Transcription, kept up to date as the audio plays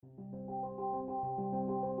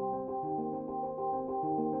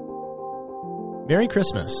Merry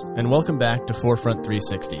Christmas, and welcome back to Forefront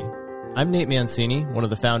 360. I'm Nate Mancini, one of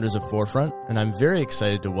the founders of Forefront, and I'm very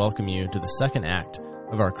excited to welcome you to the second act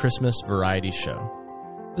of our Christmas variety show.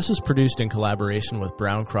 This was produced in collaboration with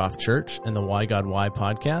Browncroft Church and the Why God Why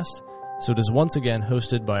podcast, so it is once again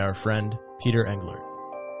hosted by our friend Peter Englert.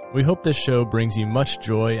 We hope this show brings you much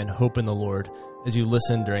joy and hope in the Lord as you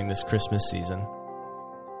listen during this Christmas season.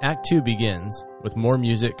 Act 2 begins with more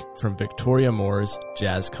music from Victoria Moore's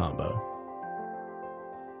Jazz Combo.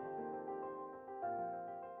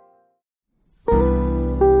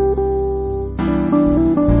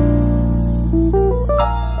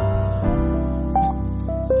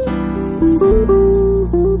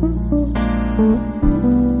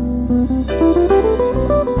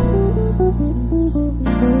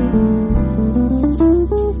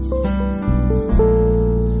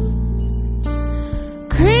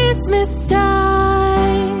 Christmas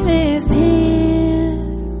time is here,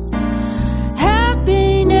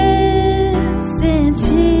 happiness and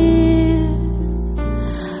cheer,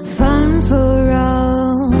 fun for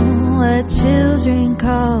all what children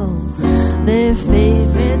call their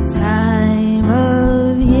favorite time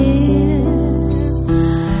of year.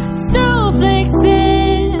 Snowflakes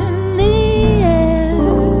in the air,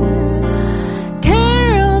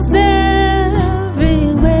 carols everywhere,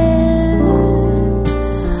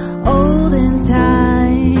 olden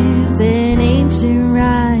times and ancient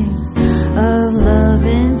rhymes of love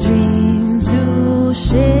and dream to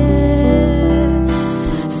share.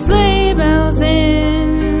 Sleigh bells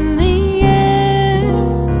in the air,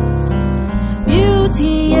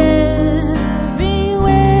 beauty everywhere,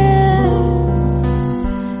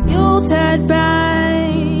 Yuletide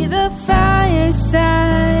by the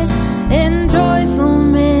fireside and joyful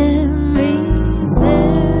memories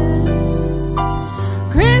there.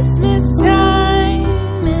 Christmas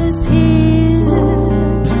time is here,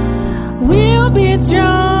 we'll be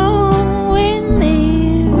drawing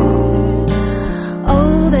near.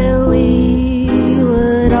 Oh, that we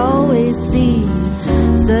would always see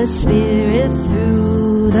such spirit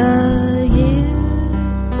through the year.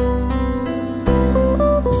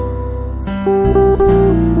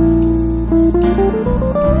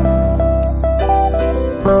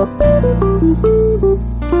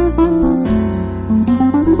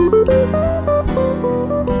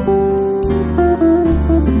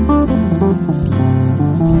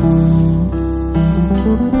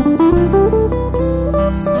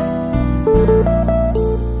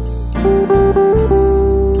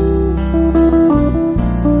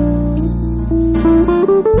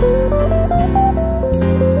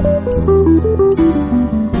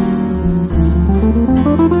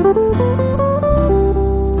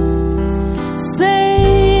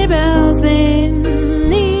 Sleigh bells in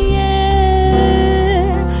the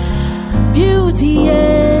air, beauty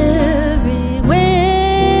everywhere,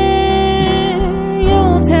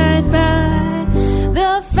 Yuletide by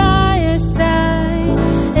the fireside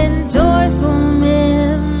and joyful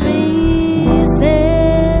memories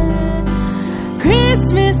there.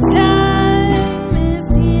 Christmas time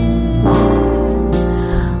is here,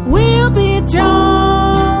 we'll be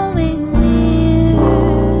drawing near.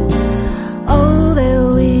 Oh,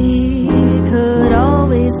 that we could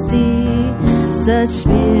always see such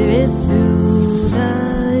spirit through the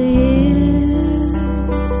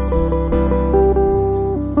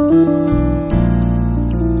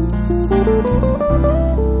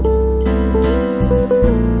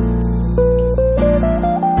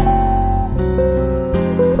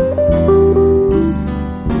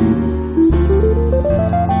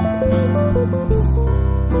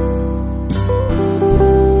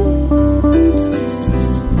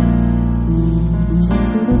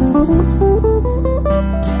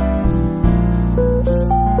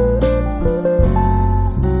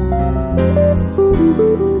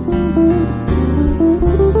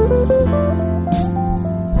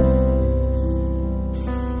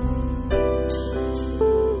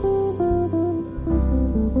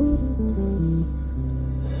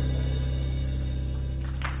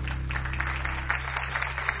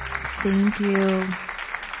Thank you.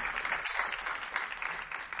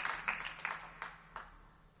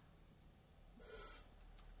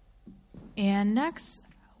 And next,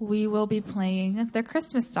 we will be playing the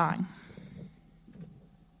Christmas song.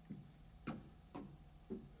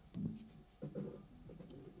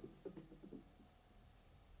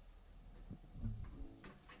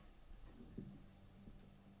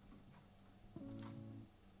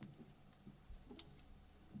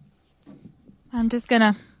 I'm just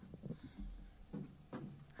gonna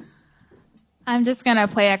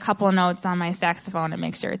play a couple notes on my saxophone and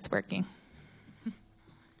make sure it's working.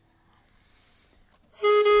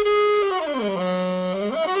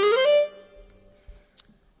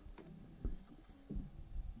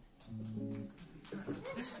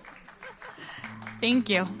 Thank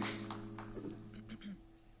you.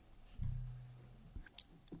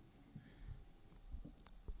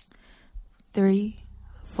 Three,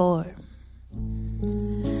 four.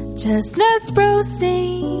 Chestnuts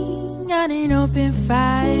roasting on an open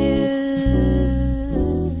fire.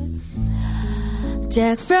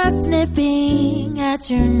 Jack Frost nipping at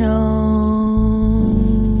your nose.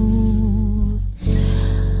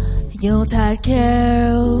 Yuletide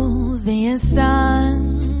carols being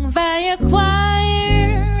sung by a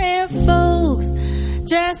choir and folks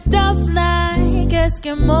dressed up like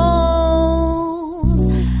Eskimos.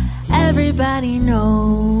 Everybody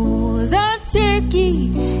knows a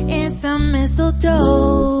turkey and some mistletoe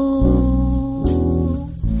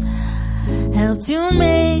help to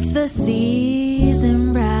make the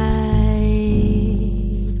season bright.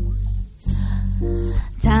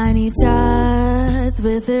 Tiny tots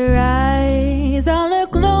with their eyes all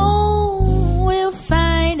aglow will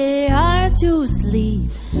find it hard to sleep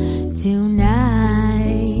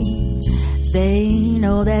tonight. They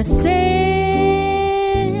know that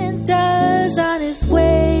Santa's on his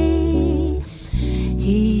way.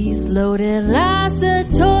 He's loaded lots of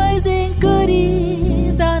toys and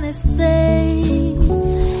goodies on his sleigh.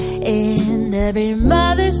 And every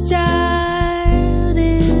mother's child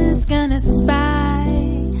is gonna spy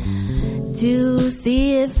to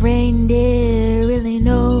see if reindeer really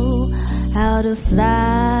know how to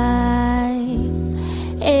fly.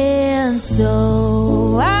 And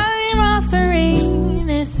so I'm offering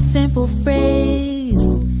this simple phrase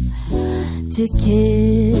to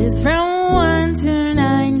kids from 1 to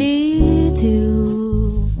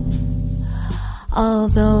 92.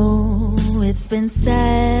 Although it's been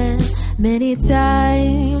said many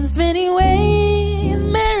times, many ways,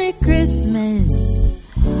 Merry Christmas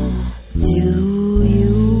to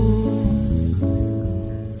you.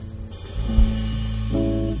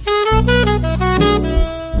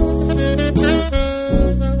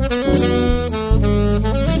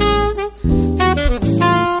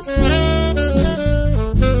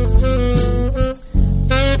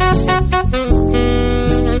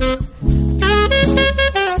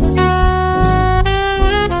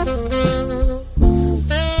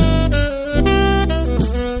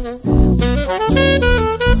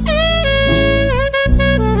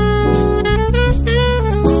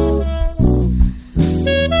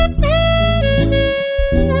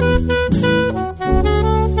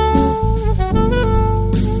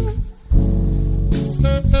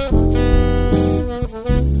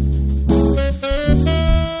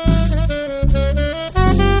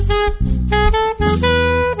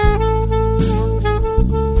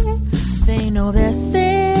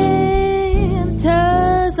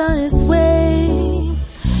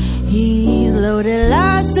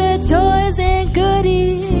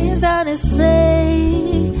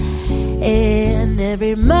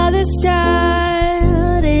 Every mother's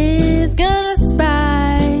child is gonna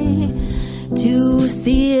spy to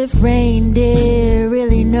see if reindeer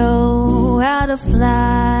really know how to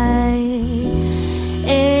fly.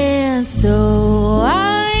 And so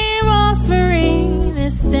I'm offering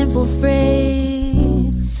this simple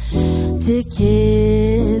phrase to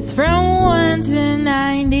kids from 1 to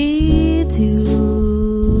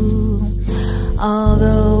 92.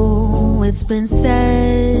 Although it's been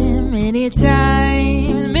said many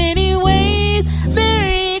times, many ways,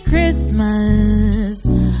 Merry Christmas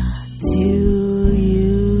to you.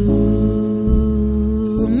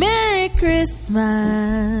 Merry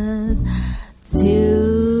Christmas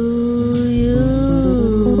to you.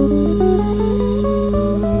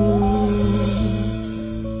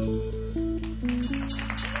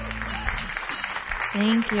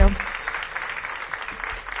 Thank you.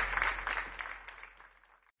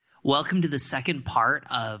 Welcome to the second part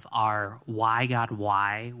of our Why God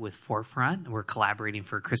Why with Forefront. We're collaborating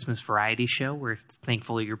for a Christmas variety show. We're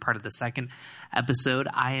thankful you're part of the second episode.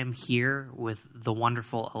 I am here with the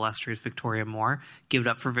wonderful, illustrious Victoria Moore. Give it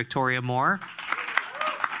up for Victoria Moore.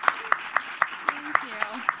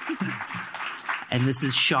 Thank you. And this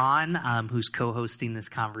is Sean, who's co-hosting this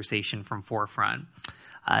conversation from Forefront.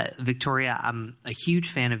 Victoria, I'm a huge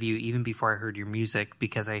fan of you even before I heard your music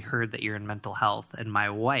because I heard that you're in mental health and my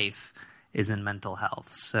wife is in mental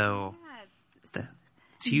health. So Yes. it's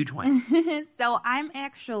a huge one. So I'm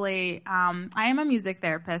actually, I am a music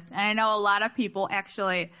therapist, and I know a lot of people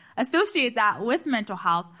actually associate that with mental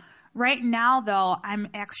health. Right now, though, I'm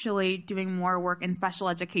actually doing more work in special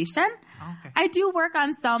education. Okay. I do work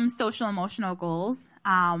on some social emotional goals,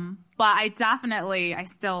 but I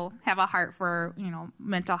still have a heart for,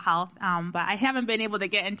 mental health. But I haven't been able to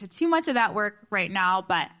get into too much of that work right now,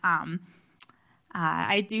 but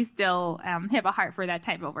I do still have a heart for that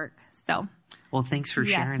type of work. So, well, thanks for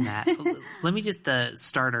sharing that. Let me just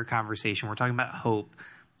start our conversation. We're talking about hope.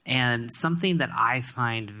 And something that I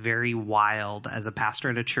find very wild as a pastor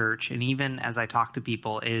at a church, and even as I talk to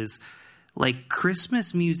people, is like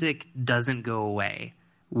Christmas music doesn't go away.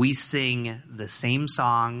 We sing the same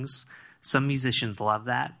songs. Some musicians love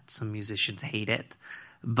that. Some musicians hate it.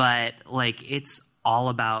 But like it's all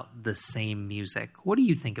about the same music. What do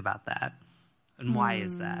you think about that? And why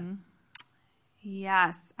is that?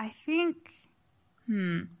 Yes, I think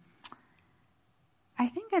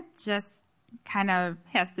it just kind of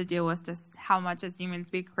has to do with just how much as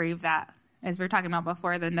humans we crave that, as we were talking about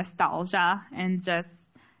before, the nostalgia and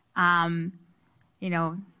just,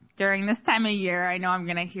 during this time of year, I know I'm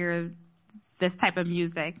going to hear this type of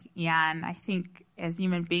music. And I think as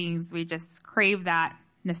human beings, we just crave that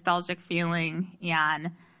nostalgic feeling.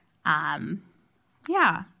 And,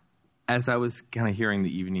 As I was kind of hearing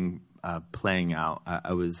the evening playing out,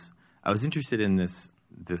 I was interested in this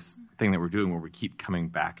thing that we're doing where we keep coming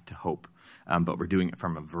back to hope. But we're doing it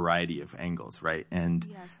from a variety of angles, right? And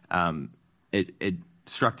it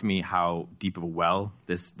struck me how deep of a well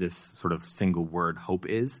this sort of single word hope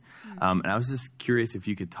is. And I was just curious if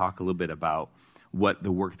you could talk a little bit about what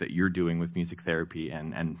the work that you're doing with music therapy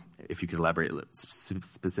and if you could elaborate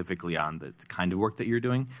specifically on the kind of work that you're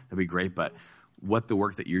doing, that'd be great. But what the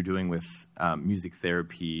work that you're doing with music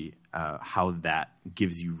therapy, how that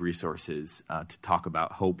gives you resources to talk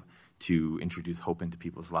about hope, to introduce hope into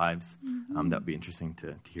people's lives. That would be interesting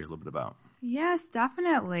to hear a little bit about. Yes,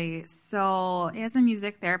 definitely. So as a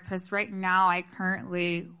music therapist, right now I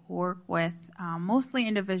currently work with mostly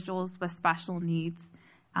individuals with special needs,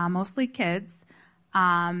 mostly kids.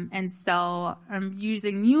 And so I'm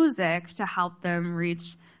using music to help them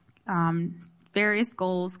reach various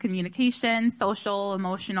goals: communication, social,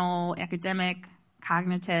 emotional, academic,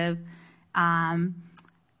 cognitive.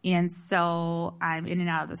 And so I'm in and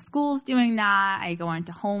out of the schools doing that. I go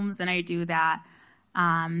into homes and I do that.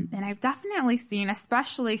 And I've definitely seen,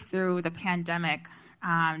 especially through the pandemic,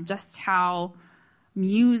 just how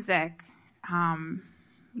music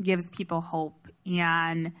gives people hope.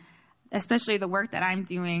 And especially the work that I'm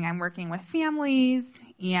doing, I'm working with families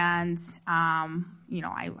and,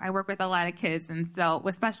 I work with a lot of kids and so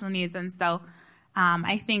with special needs. And so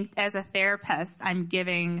I think as a therapist, I'm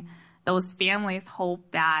giving those families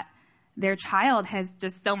hope that their child has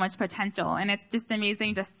just so much potential. And it's just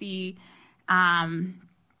amazing to see how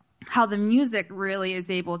the music really is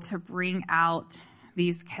able to bring out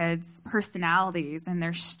these kids' personalities and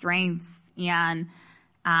their strengths. And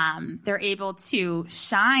they're able to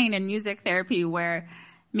shine in music therapy where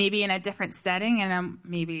maybe in a different setting, and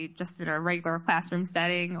maybe just in a regular classroom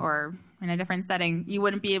setting or in a different setting, you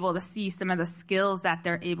wouldn't be able to see some of the skills that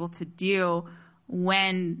they're able to do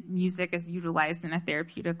when music is utilized in a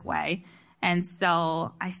therapeutic way. And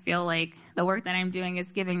so I feel like the work that I'm doing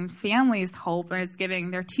is giving families hope, and it's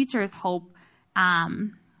giving their teachers hope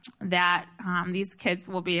that these kids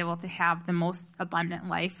will be able to have the most abundant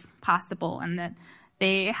life possible, and that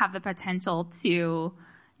they have the potential to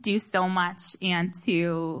do so much and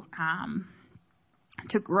to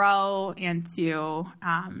grow and to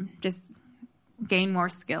just gain more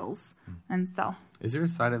skills. And so, is there a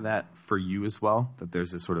side of that for you as well, that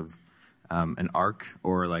there's a sort of an arc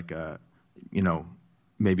or like a,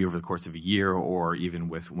 maybe over the course of a year or even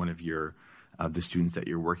with one of your the students that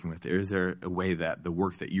you're working with, is there a way that the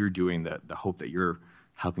work that you're doing, the hope that you're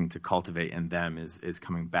helping to cultivate in them is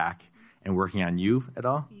coming back and working on you at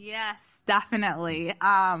all? Yes, definitely.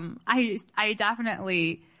 I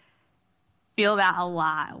definitely feel that a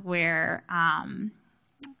lot, where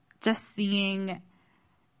just seeing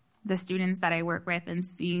the students that I work with and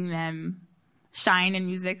seeing them shine in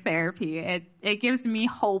music therapy, it gives me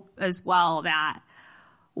hope as well that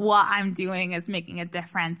what I'm doing is making a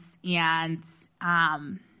difference, and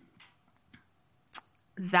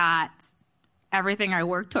that everything I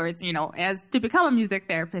work towards, as to become a music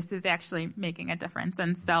therapist, is actually making a difference.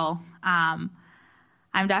 And so I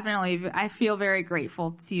feel very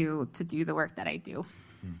grateful to do the work that I do.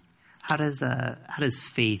 How does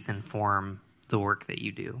faith inform the work that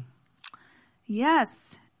you do?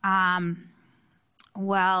 Yes.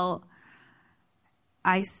 Well,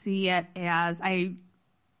 I see it as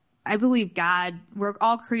I believe God, we're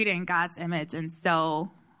all created in God's image. And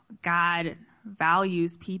so God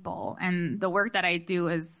values people, and the work that I do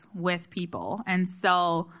is with people. And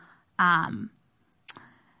so,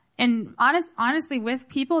 honestly, with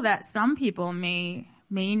people that some people may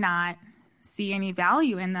not see any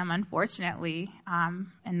value in them, unfortunately,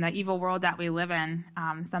 in the evil world that we live in,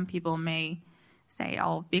 some people may say,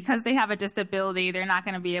 oh, because they have a disability, they're not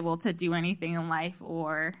going to be able to do anything in life,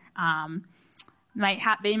 or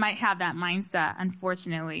they might have that mindset,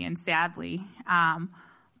 unfortunately and sadly.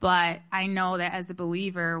 But I know that as a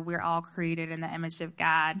believer, we're all created in the image of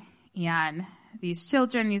God. And these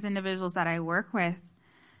children, these individuals that I work with,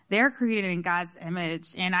 they're created in God's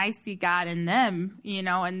image. And I see God in them,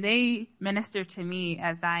 and they minister to me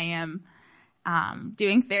as I am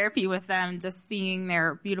doing therapy with them, just seeing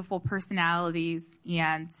their beautiful personalities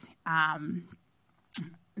and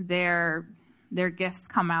their gifts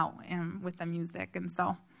come out with the music. And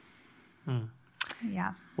so,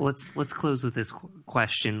 yeah. Well, let's close with this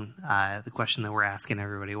question, the question that we're asking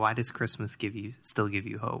everybody. Why does Christmas still give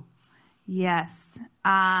you hope? Yes.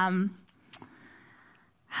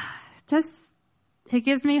 It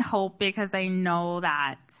gives me hope because I know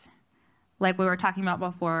that, like we were talking about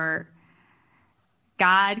before,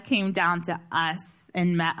 God came down to us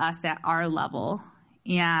and met us at our level,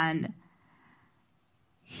 and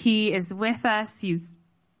He is with us.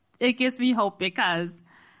 It gives me hope because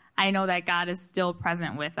I know that God is still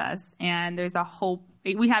present with us, and there's a hope.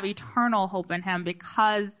 We have eternal hope in Him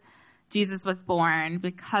because Jesus was born,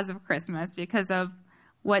 because of Christmas, because of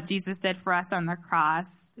what Jesus did for us on the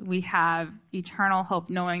cross. We have eternal hope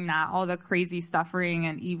knowing that all the crazy suffering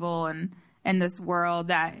and evil and in this world,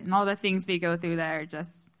 and all the things we go through that are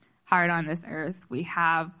just hard on this earth, we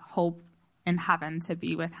have hope in heaven to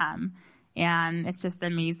be with Him. And it's just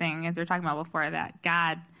amazing, as we were talking about before, that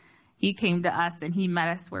God, He came to us and He met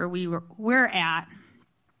us where we're at,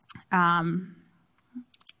 and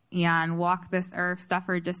walked this earth,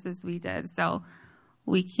 suffered just as we did. So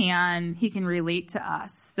He can relate to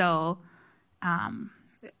us. So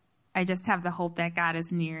I just have the hope that God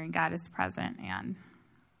is near and God is present, and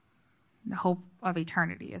the hope of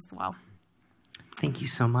eternity as well. Thank you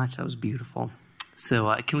so much. That was beautiful.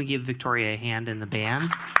 So can we give Victoria a hand in the band?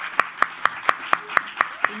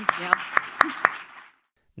 Thank you.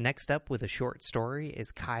 Next up with a short story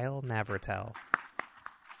is Kyle Navratil.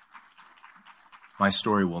 My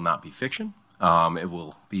story will not be fiction. It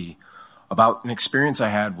will be about an experience I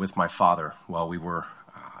had with my father while we were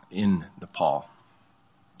in Nepal.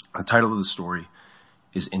 The title of the story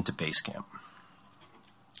is Into Base Camp.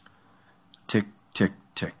 Tick, tick,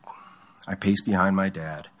 tick. I paced behind my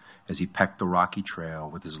dad as he pecked the rocky trail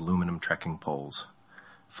with his aluminum trekking poles,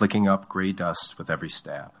 flicking up gray dust with every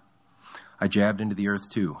stab. I jabbed into the earth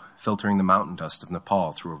too, filtering the mountain dust of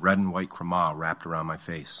Nepal through a red and white krama wrapped around my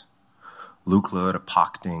face. Lukla,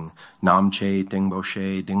 Pakting, Namche,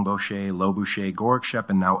 Dingboche, Lobushe, Gorakshep,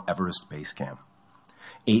 and now Everest Base Camp.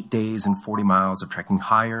 8 days and 40 miles of trekking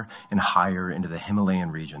higher and higher into the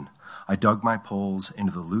Himalayan region. I dug my poles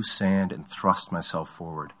into the loose sand and thrust myself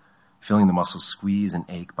forward, feeling the muscles squeeze and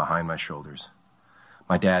ache behind my shoulders.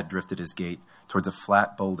 My dad drifted his gait towards a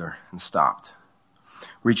flat boulder and stopped.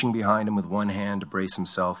 Reaching behind him with one hand to brace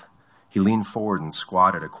himself, he leaned forward and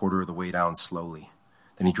squatted a quarter of the way down slowly.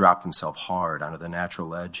 Then he dropped himself hard onto the natural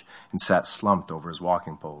ledge and sat slumped over his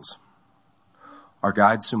walking poles. Our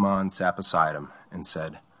guide Suman sat beside him and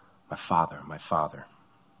said, "My father, my father."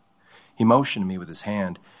 He motioned to me with his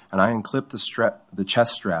hand, and I unclipped the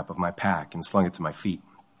chest strap of my pack and slung it to my feet.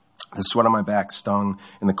 The sweat on my back stung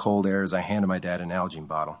in the cold air as I handed my dad an Nalgene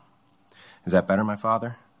bottle. "Is that better, my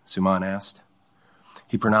father?" Suman asked.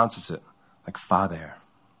 He pronounces it like father,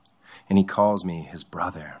 and he calls me his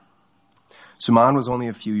brother. Suman was only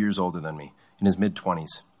a few years older than me, in his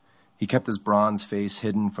mid-20s. He kept his bronze face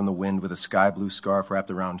hidden from the wind with a sky-blue scarf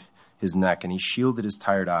wrapped around his neck, and he shielded his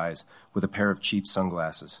tired eyes with a pair of cheap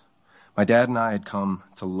sunglasses. My dad and I had come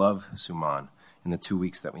to love Suman in the 2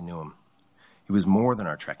 weeks that we knew him. He was more than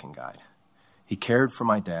our trekking guide. He cared for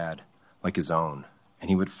my dad like his own, and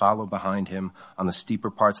he would follow behind him on the steeper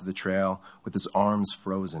parts of the trail with his arms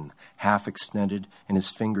frozen, half extended, and his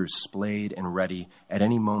fingers splayed and ready at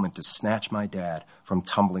any moment to snatch my dad from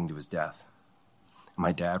tumbling to his death. And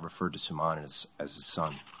my dad referred to Suman as his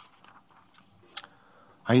son.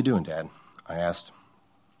 "How you doing, Dad?" I asked.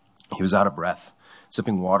 He was out of breath,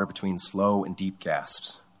 sipping water between slow and deep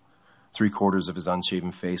gasps. 3/4 of his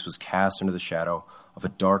unshaven face was cast into the shadow of a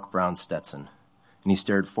dark brown Stetson, and he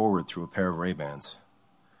stared forward through a pair of Ray-Bans.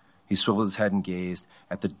 He swiveled his head and gazed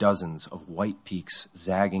at the dozens of white peaks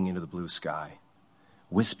zagging into the blue sky.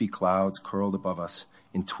 Wispy clouds curled above us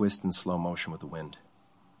in twist and slow motion with the wind.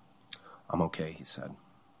 "I'm okay," he said.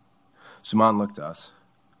 Suman looked to us.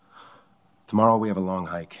 Tomorrow we have a long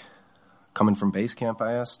hike. Coming from base camp,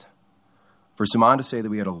 I asked. For Suman to say that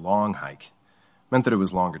we had a long hike meant that it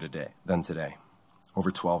was longer than today,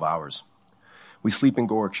 over 12 hours. We sleep in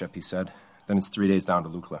Gorokshep, he said. Then it's 3 days down to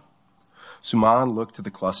Lukla. Suman looked to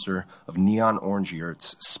the cluster of neon orange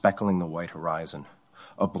yurts speckling the white horizon,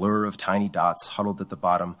 a blur of tiny dots huddled at the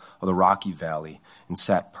bottom of the rocky valley and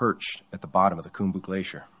sat perched at the bottom of the Khumbu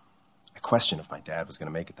Glacier. I questioned if my dad was going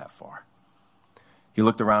to make it that far. He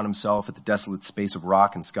looked around himself at the desolate space of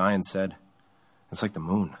rock and sky and said, "It's like the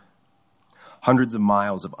moon." Hundreds of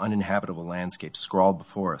miles of uninhabitable landscape sprawled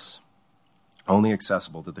before us, only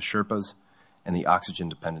accessible to the Sherpas and the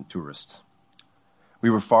oxygen-dependent tourists. We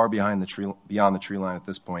were far beyond the tree line at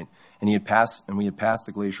this point, and we had passed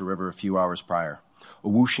the Glacier River a few hours prior, a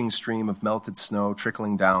whooshing stream of melted snow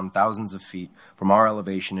trickling down thousands of feet from our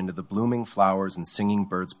elevation into the blooming flowers and singing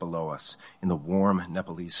birds below us in the warm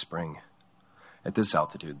Nepalese spring. At this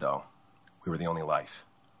altitude, though, we were the only life.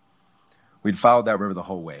 We'd followed that river the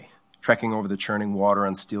whole way, trekking over the churning water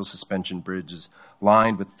on steel suspension bridges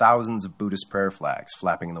lined with thousands of Buddhist prayer flags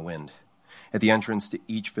flapping in the wind. At the entrance to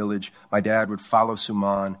each village, my dad would follow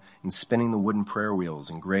Suman in spinning the wooden prayer wheels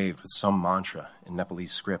engraved with some mantra in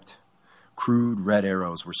Nepalese script. Crude red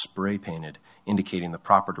arrows were spray-painted, indicating the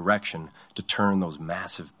proper direction to turn those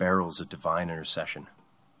massive barrels of divine intercession.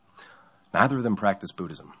 Neither of them practiced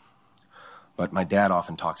Buddhism, but my dad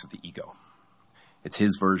often talks of the ego. It's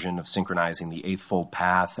his version of synchronizing the Eightfold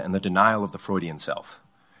Path and the denial of the Freudian self.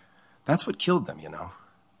 That's what killed them, you know.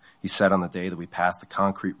 He said on the day that we passed the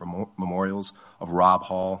concrete memorials of Rob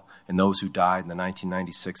Hall and those who died in the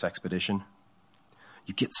 1996 expedition.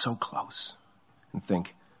 You get so close and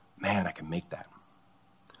think, man, I can make that.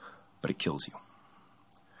 But it kills you.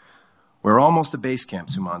 We're almost at base camp,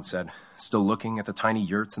 Suman said, still looking at the tiny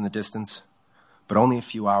yurts in the distance, but only a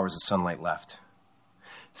few hours of sunlight left.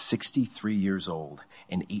 63 years old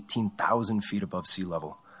and 18,000 feet above sea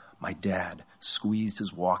level, my dad squeezed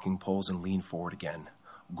his walking poles and leaned forward again,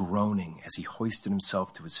 groaning as he hoisted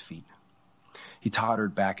himself to his feet. He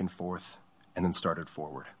tottered back and forth and then started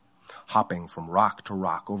forward, hopping from rock to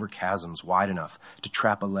rock over chasms wide enough to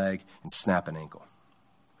trap a leg and snap an ankle.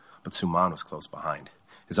 But Suman was close behind,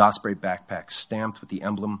 his osprey backpack stamped with the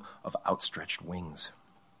emblem of outstretched wings.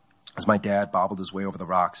 As my dad bobbled his way over the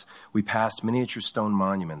rocks, we passed miniature stone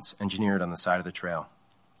monuments engineered on the side of the trail.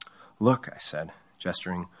 "Look," I said,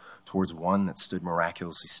 gesturing towards one that stood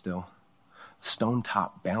miraculously still. The stone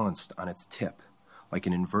top balanced on its tip like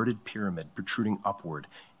an inverted pyramid protruding upward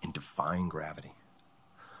in defying gravity.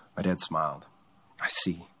 My dad smiled. "I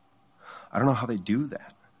see. I don't know how they do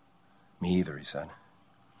that." "Me either," he said.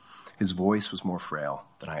 His voice was more frail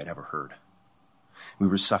than I had ever heard. We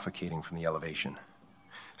were suffocating from the elevation.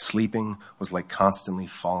 Sleeping was like constantly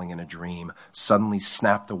falling in a dream, suddenly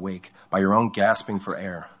snapped awake by your own gasping for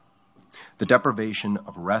air. The deprivation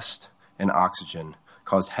of rest and oxygen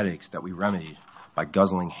caused headaches that we remedied by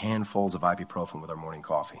guzzling handfuls of ibuprofen with our morning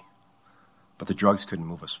coffee. But the drugs couldn't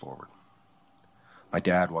move us forward. My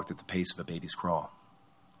dad walked at the pace of a baby's crawl.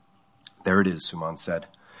 "There it is," Suman said,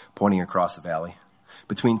 pointing across the valley.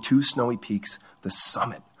 Between two snowy peaks, the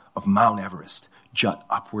summit of Mount Everest jut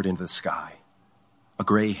upward into the sky. A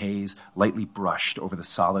gray haze lightly brushed over the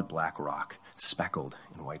solid black rock, speckled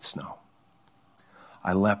in white snow.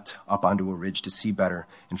 I leapt up onto a ridge to see better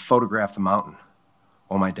and photograph the mountain,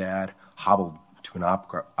 while my dad hobbled to an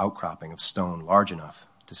outcropping of stone large enough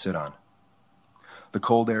to sit on. The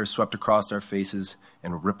cold air swept across our faces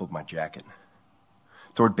and rippled my jacket.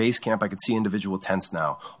 Toward base camp, I could see individual tents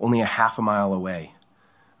now, only a half a mile away.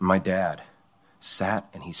 And my dad sat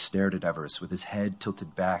and he stared at Everest with his head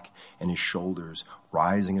tilted back and his shoulders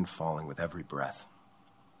rising and falling with every breath.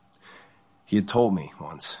 He had told me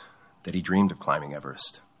once that he dreamed of climbing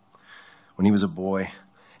Everest when he was a boy,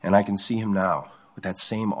 and I can see him now with that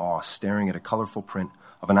same awe staring at a colorful print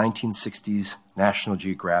of a 1960s National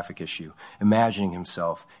Geographic issue, imagining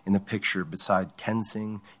himself in the picture beside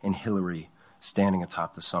Tenzing and Hillary standing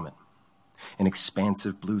atop the summit. An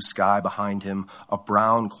expansive blue sky behind him, a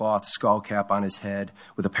brown cloth skull cap on his head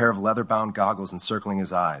with a pair of leather-bound goggles encircling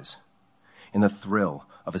his eyes, in the thrill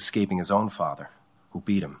of escaping his own father, who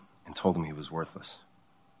beat him and told him he was worthless.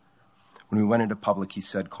 When we went into public, he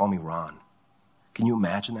said, "Call me Ron." Can you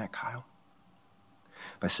imagine that, Kyle?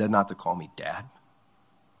 If I said not to call me Dad?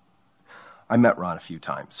 I met Ron a few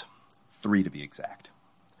times, 3 to be exact.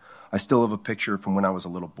 I still have a picture from when I was a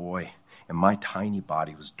little boy, and my tiny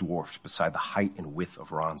body was dwarfed beside the height and width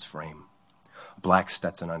of Ron's frame. A black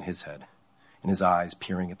Stetson on his head, and his eyes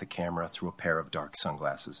peering at the camera through a pair of dark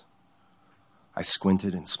sunglasses. I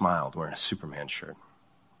squinted and smiled wearing a Superman shirt.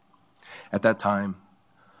 At that time,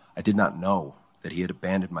 I did not know that he had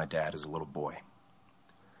abandoned my dad as a little boy.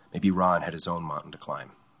 Maybe Ron had his own mountain to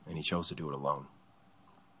climb, and he chose to do it alone.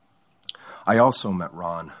 I also met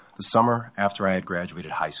Ron the summer after I had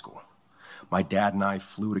graduated high school. My dad and I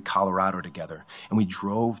flew to Colorado together, and we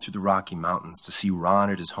drove through the Rocky Mountains to see Ron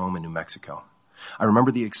at his home in New Mexico. I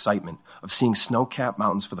remember the excitement of seeing snow-capped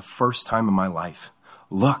mountains for the first time in my life.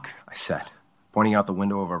 "Look," I said, pointing out the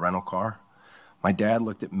window of a rental car. My dad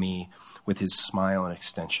looked at me with his smile an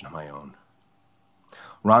extension of my own.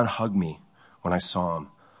 Ron hugged me when I saw him.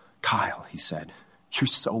 "Kyle," he said, "you're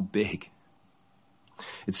so big."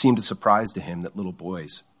 It seemed a surprise to him that little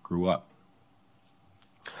boys grew up.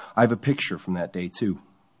 I have a picture from that day, too.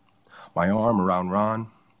 My arm around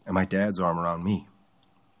Ron and my dad's arm around me.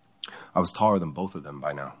 I was taller than both of them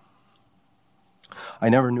by now. I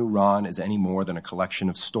never knew Ron as any more than a collection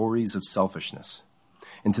of stories of selfishness.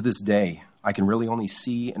 And to this day, I can really only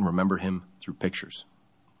see and remember him through pictures.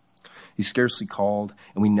 He scarcely called,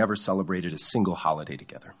 and we never celebrated a single holiday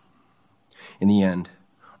together. In the end,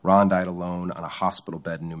 Ron died alone on a hospital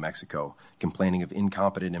bed in New Mexico, complaining of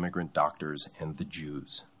incompetent immigrant doctors and the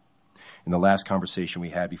Jews. In the last conversation we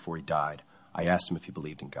had before he died, I asked him if he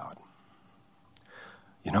believed in God.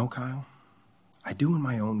 "You know, Kyle, I do in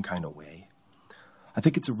my own kind of way. I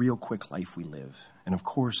think it's a real quick life we live, and of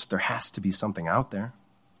course, there has to be something out there.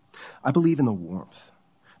 I believe in the warmth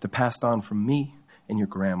that passed on from me and your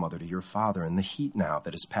grandmother to your father, and the heat now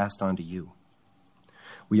that is passed on to you.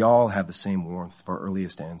 We all have the same warmth of our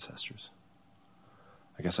earliest ancestors.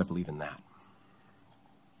 I guess I believe in that."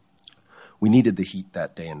 We needed the heat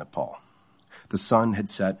that day in Nepal. The sun had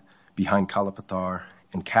set behind Kalapatar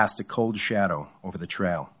and cast a cold shadow over the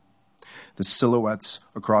trail. The silhouettes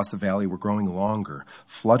across the valley were growing longer,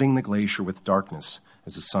 flooding the glacier with darkness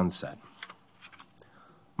as the sun set.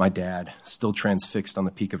 My dad, still transfixed on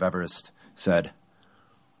the peak of Everest, said,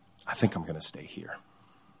 "I think I'm going to stay here.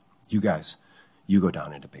 You guys, you go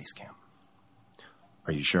down into base camp."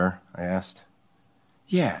 "Are you sure?" I asked.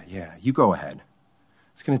 Yeah, you go ahead.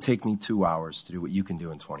 It's going to take me 2 hours to do what you can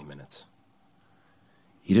do in 20 minutes.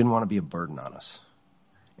 He didn't want to be a burden on us,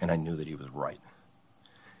 and I knew that he was right.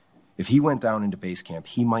 If he went down into base camp,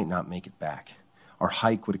 he might not make it back. Our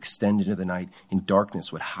hike would extend into the night, and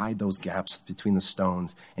darkness would hide those gaps between the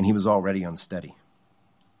stones, and he was already unsteady.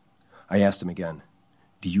 I asked him again,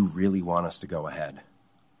 "Do you really want us to go ahead?"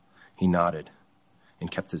 He nodded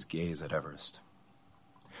and kept his gaze at Everest.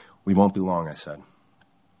 "We won't be long," I said.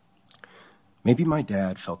 Maybe my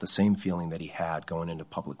dad felt the same feeling that he had going into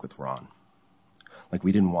public with Ron. Like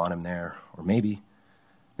we didn't want him there, or maybe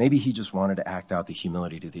he just wanted to act out the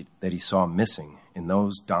humility that he saw missing in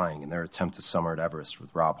those dying in their attempt to summer at Everest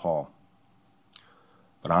with Rob Hall.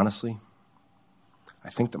 But honestly, I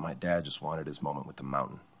think that my dad just wanted his moment with the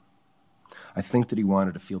mountain. I think that he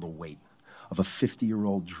wanted to feel the weight of a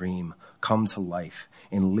 50-year-old dream come to life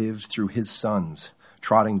and lived through his sons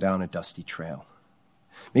trotting down a dusty trail.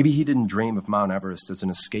 Maybe he didn't dream of Mount Everest as an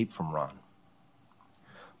escape from Ron,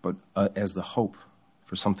 but as the hope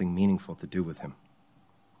for something meaningful to do with him.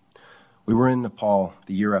 We were in Nepal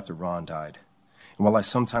the year after Ron died, and while I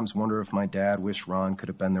sometimes wonder if my dad wished Ron could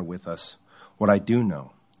have been there with us, what I do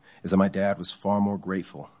know is that my dad was far more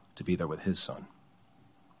grateful to be there with his son.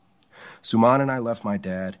 Suman and I left my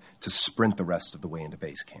dad to sprint the rest of the way into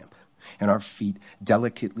base camp, and our feet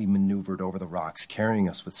delicately maneuvered over the rocks, carrying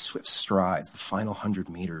us with swift strides the final 100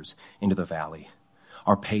 meters into the valley.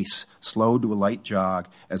 Our pace slowed to a light jog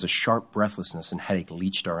as a sharp breathlessness and headache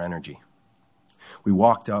leached our energy. We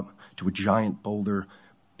walked up to a giant boulder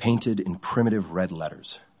painted in primitive red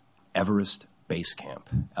letters, Everest Base Camp,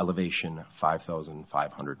 elevation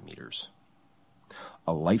 5,500 meters.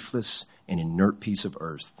 A lifeless and inert piece of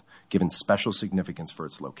earth given special significance for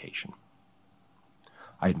its location.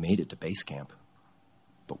 I had made it to base camp,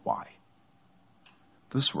 but why?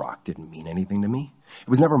 This rock didn't mean anything to me. It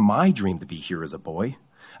was never my dream to be here as a boy.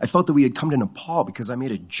 I felt that we had come to Nepal because I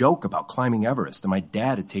made a joke about climbing Everest, and my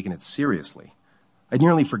dad had taken it seriously. I'd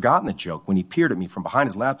nearly forgotten the joke when he peered at me from behind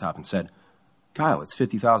his laptop and said, "Kyle, it's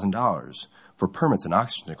 $50,000 for permits and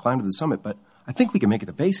oxygen to climb to the summit, but I think we can make it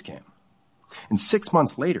to base camp." And 6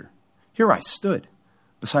 months later, here I stood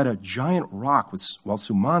beside a giant rock while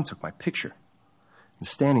Suman took my picture. And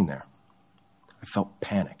standing there, I felt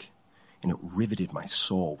panic, and it riveted my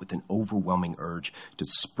soul with an overwhelming urge to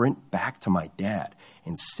sprint back to my dad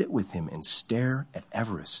and sit with him and stare at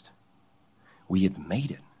Everest. We had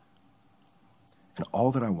made it. And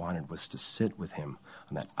all that I wanted was to sit with him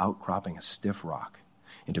on that outcropping of stiff rock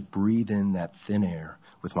and to breathe in that thin air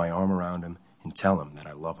with my arm around him and tell him that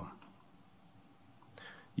I love him.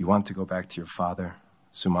 "You want to go back to your father?"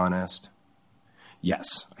 Suman asked.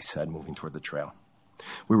 Yes, I said, moving toward the trail.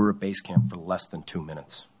 We were at base camp for less than 2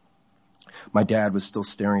 minutes. My dad was still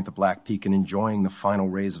staring at the Black Peak and enjoying the final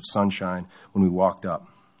rays of sunshine when we walked up.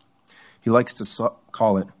 He likes to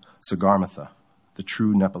call it Sagarmatha, the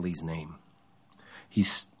true Nepalese name. He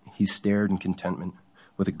stared in contentment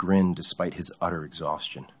with a grin despite his utter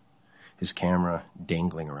exhaustion, his camera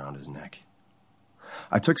dangling around his neck.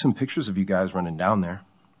 I took some pictures of you guys running down there.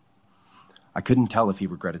 I couldn't tell if he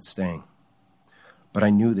regretted staying, but I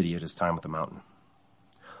knew that he had his time with the mountain.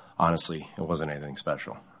 Honestly, it wasn't anything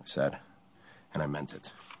special, I said, and I meant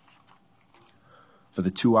it. For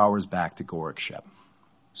the 2 hours back to Gorakshep,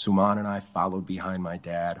 Suman and I followed behind my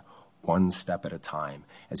dad one step at a time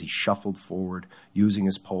as he shuffled forward, using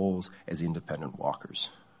his poles as independent walkers.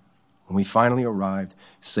 When we finally arrived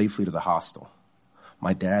safely to the hostel,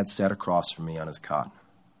 my dad sat across from me on his cot.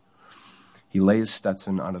 He lay his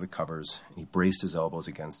Stetson under the covers, and he braced his elbows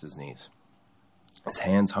against his knees. His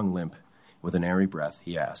hands hung limp. With an airy breath,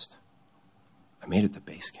 he asked, "I made it to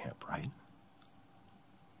base camp, right?"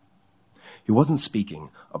 He wasn't speaking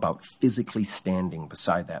about physically standing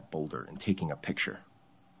beside that boulder and taking a picture.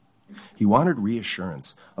 He wanted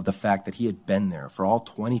reassurance of the fact that he had been there for all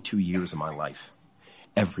 22 years of my life.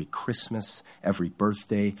 Every Christmas, every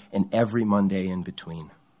birthday, and every Monday in between.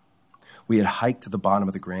 We had hiked to the bottom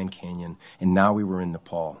of the Grand Canyon, and now we were in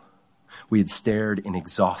Nepal. We had stared in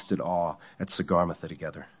exhausted awe at Sagarmatha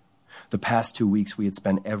together. The past 2 weeks, we had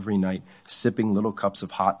spent every night sipping little cups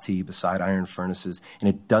of hot tea beside iron furnaces in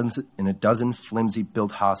a dozen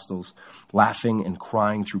flimsy-built hostels, laughing and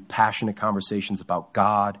crying through passionate conversations about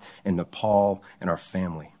God and Nepal and our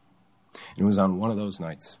family. And it was on one of those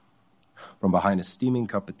nights, from behind a steaming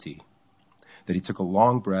cup of tea, that he took a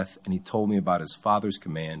long breath and he told me about his father's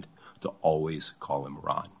command to always call him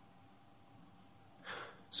Ron.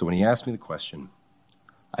 So when he asked me the question,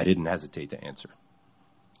 I didn't hesitate to answer.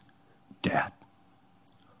 Dad,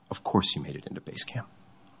 of course you made it into base camp.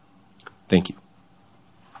 Thank you.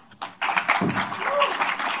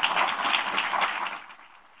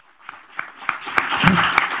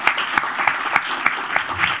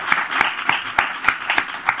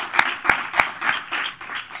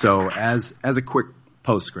 So as a quick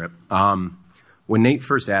postscript, when Nate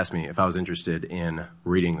first asked me if I was interested in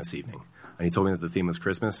reading this evening, and he told me that the theme was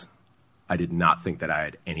Christmas, I did not think that I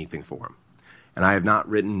had anything for him. And I have not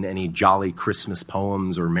written any jolly Christmas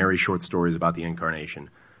poems or merry short stories about the incarnation.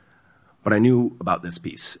 But I knew about this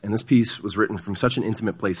piece. And this piece was written from such an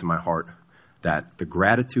intimate place in my heart that the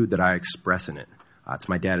gratitude that I express in it to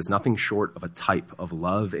my dad is nothing short of a type of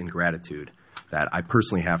love and gratitude that I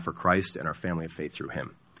personally have for Christ and our family of faith through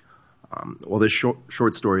him. Well, this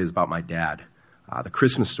short story is about my dad. The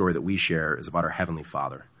Christmas story that we share is about our Heavenly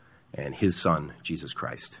Father and his Son, Jesus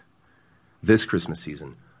Christ. This Christmas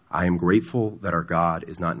season, I am grateful that our God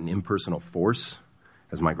is not an impersonal force,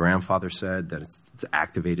 as my grandfather said, that it's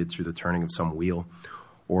activated through the turning of some wheel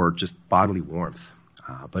or just bodily warmth,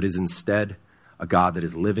 but is instead a God that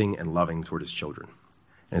is living and loving toward his children.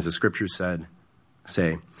 And as the scriptures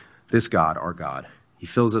say, this God, our God, he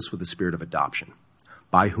fills us with the spirit of adoption,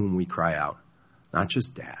 by whom we cry out, not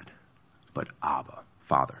just Dad, but Abba,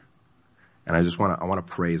 Father. And I want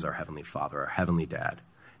to praise our Heavenly Father, our Heavenly Dad,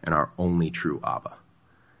 and our only true Abba,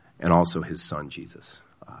 and also his Son, Jesus,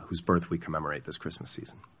 whose birth we commemorate this Christmas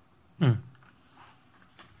season. Mm.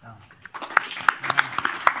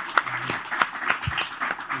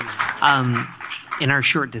 In our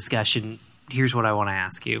short discussion, here's what I want to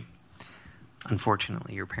ask you.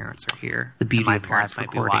 Unfortunately, your parents are here. The beauty my of parents live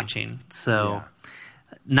might be watching. So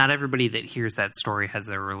not everybody that hears that story has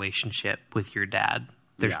a relationship with your dad.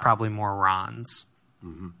 There's probably more Rons.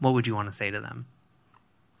 Mm-hmm. What would you want to say to them?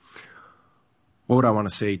 What would I want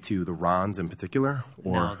to say to the Rons in particular?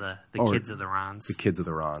 Or no, the kids of the Rons. The kids of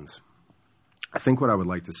the Rons. I think what I would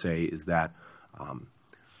like to say is that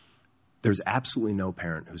there's absolutely no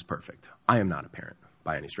parent who's perfect. I am not a parent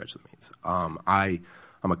by any stretch of the means.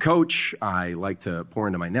 I'm a coach. I like to pour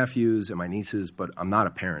into my nephews and my nieces, but I'm not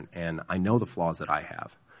a parent, and I know the flaws that I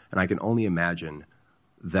have, and I can only imagine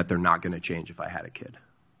that they're not going to change if I had a kid.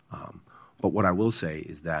 But what I will say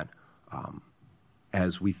is that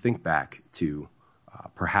as we think back to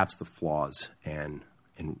perhaps the flaws and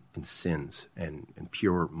sins and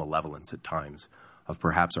pure malevolence at times of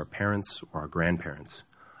perhaps our parents or our grandparents,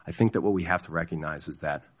 I think that what we have to recognize is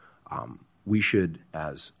that we should,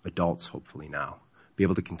 as adults hopefully now, be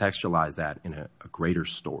able to contextualize that in a greater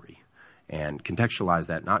story and contextualize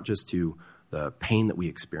that not just to the pain that we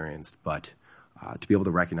experienced, but to be able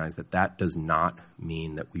to recognize that that does not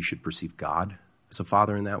mean that we should perceive God as a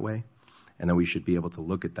father in that way, and that we should be able to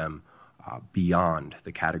look at them beyond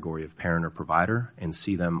the category of parent or provider and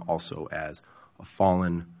see them also as a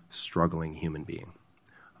fallen, struggling human being,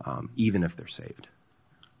 even if they're saved.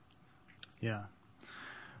 Yeah.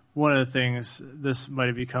 One of the things, this might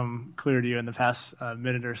have become clear to you in the past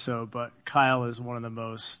minute or so, but Kyle is one of the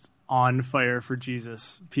most on fire for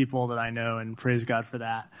Jesus people that I know, and praise God for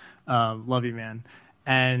that. Love you, man.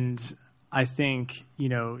 And I think,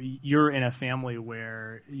 you're in a family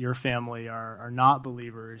where your family are not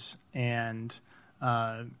believers, and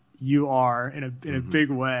you are in a big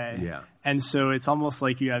way. Yeah. And so it's almost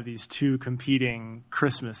like you have these two competing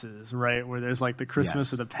Christmases, right? Where there's like the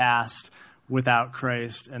Christmas of the past without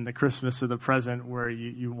Christ and the Christmas of the present where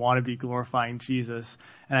you want to be glorifying Jesus.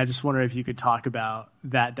 And I just wonder if you could talk about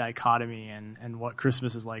that dichotomy and what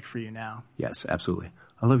Christmas is like for you now. Yes, absolutely.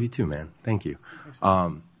 I love you too, man. Thank you.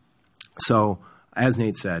 So as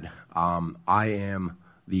Nate said, I am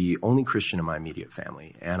the only Christian in my immediate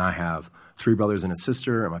family, and I have 3 brothers and a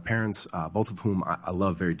sister, and my parents, both of whom I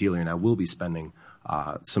love very dearly, and I will be spending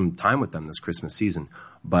some time with them this Christmas season.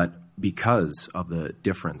 But because of the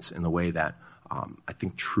difference in the way that I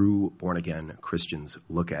think true born-again Christians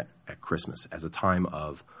look at Christmas as a time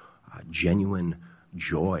of genuine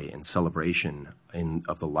joy and celebration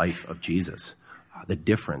of the life of Jesus, the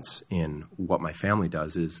difference in what my family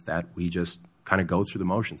does is that we just kind of go through the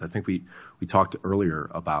motions. I think we talked earlier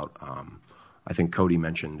about, I think Cody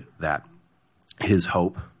mentioned that his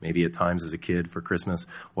hope, maybe at times as a kid for Christmas,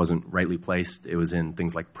 wasn't rightly placed. It was in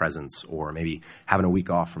things like presents or maybe having a week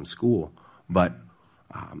off from school. But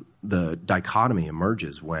the dichotomy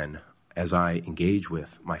emerges when, as I engage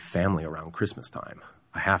with my family around Christmas time,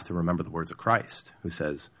 I have to remember the words of Christ, who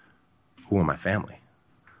says, "Who are my family?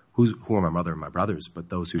 Who are my mother and my brothers, but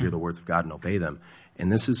those who hear the words of God and obey them."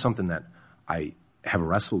 And this is something that I have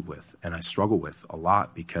wrestled with and I struggle with a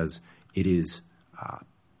lot because it is,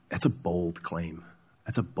 that's a bold claim.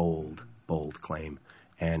 That's a bold, bold claim.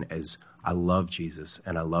 And as I love Jesus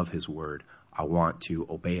and I love his word, I want to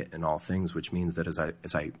obey it in all things, which means that as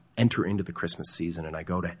I enter into the Christmas season and I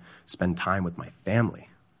go to spend time with my family,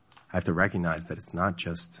 I have to recognize that it's not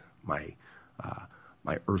just my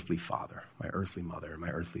earthly father, my earthly mother, my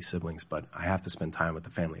earthly siblings, but I have to spend time with the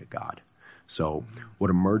family of God. So what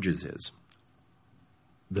emerges is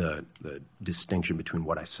the distinction between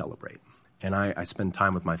what I celebrate. And I spend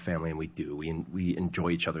time with my family, and we enjoy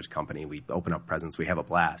each other's company. We open up presents. We have a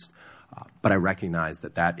blast. But I recognize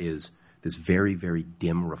that is this very, very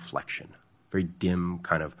dim reflection, very dim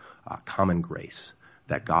kind of common grace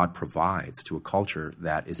that God provides to a culture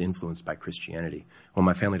that is influenced by Christianity. When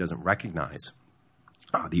my family doesn't recognize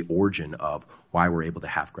the origin of why we're able to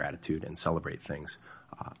have gratitude and celebrate things,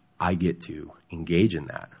 I get to engage in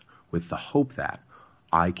that with the hope that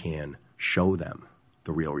I can show them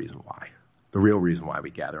the real reason why. The real reason why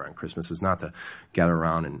we gather on Christmas is not to gather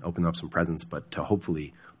around and open up some presents, but to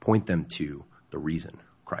hopefully point them to the reason,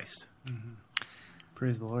 Christ. Mm-hmm.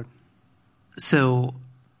 Praise the Lord. So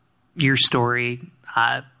your story,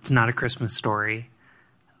 it's not a Christmas story,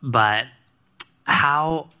 but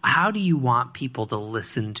how do you want people to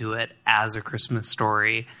listen to it as a Christmas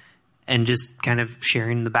story and just kind of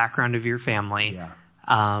sharing the background of your family? Yeah.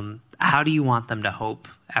 How do you want them to hope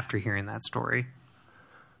after hearing that story?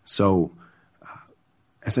 So,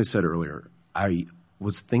 as I said earlier, I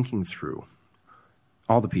was thinking through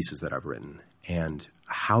all the pieces that I've written and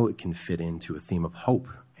how it can fit into a theme of hope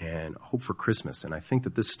and hope for Christmas. And I think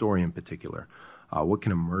that this story in particular, what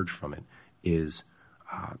can emerge from it is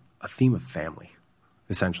a theme of family,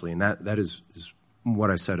 essentially. And that is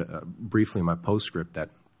what I said briefly in my postscript, that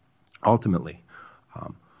ultimately,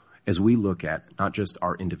 as we look at not just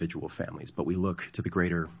our individual families, but we look to the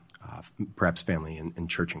greater, perhaps family in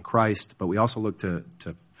Church in Christ, but we also look to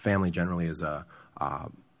family generally as in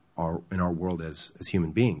our world as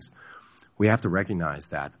human beings. We have to recognize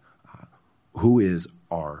that who is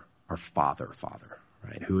our father,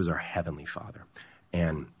 right? Who is our heavenly Father?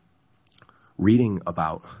 And reading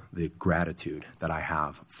about the gratitude that I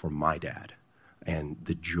have for my dad and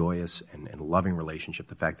the joyous and loving relationship,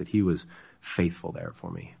 the fact that he was faithful there for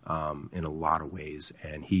me in a lot of ways.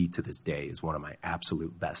 And he, to this day, is one of my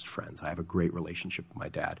absolute best friends. I have a great relationship with my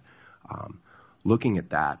dad. Looking at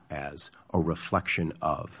that as a reflection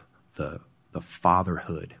of the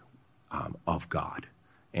fatherhood of God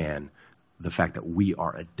and the fact that we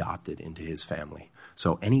are adopted into his family.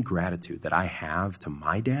 So any gratitude that I have to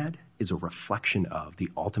my dad is a reflection of the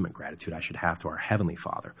ultimate gratitude I should have to our Heavenly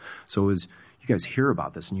Father. So as you guys hear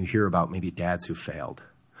about this and you hear about maybe dads who failed,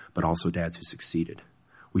 but also dads who succeeded,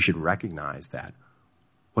 we should recognize that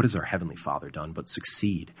what has our Heavenly Father done but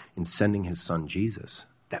succeed in sending his son Jesus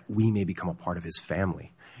that we may become a part of his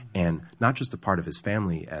family. And not just a part of his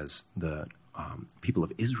family as the people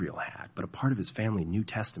of Israel had, but a part of his family, New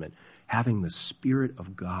Testament, having the Spirit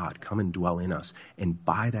of God come and dwell in us, and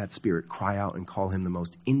by that Spirit cry out and call him the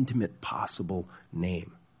most intimate possible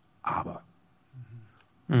name, Abba.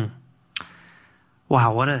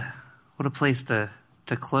 Wow, what a place to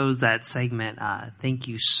close that segment. Thank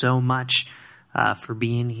you so much for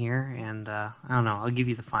being here, and I don't know, I'll give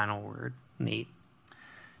you the final word, Nate.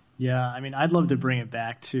 Yeah, I mean, I'd love to bring it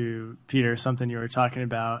back to, Peter, something you were talking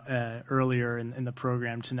about earlier in the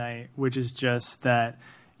program tonight, which is just that,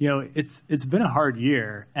 you know, it's been a hard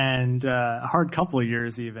year, and a hard couple of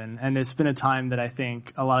years even, and it's been a time that I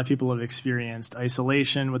think a lot of people have experienced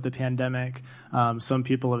isolation with the pandemic. Some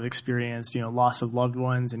people have experienced, you know, loss of loved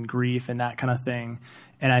ones and grief and that kind of thing.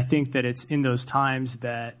 And I think that it's in those times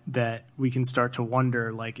that we can start to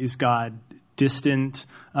wonder, like, is God distant?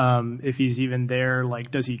 If he's even there,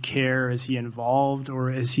 like, does he care? Is he involved,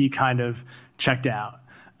 or is he kind of checked out?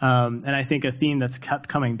 And I think a theme that's kept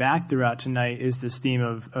coming back throughout tonight is this theme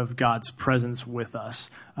of God's presence with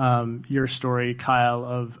us. Your story, Kyle,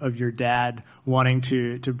 of your dad wanting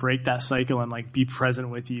to break that cycle and, like, be present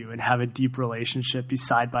with you and have a deep relationship, be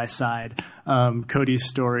side by side. Cody's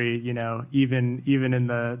story, you know, even in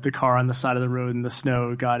the car on the side of the road in the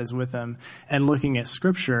snow, God is with him. And looking at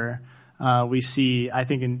Scripture, we see, I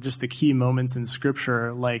think, in just the key moments in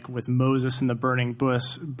Scripture, like with Moses in the burning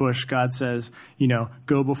bush, God says, you know,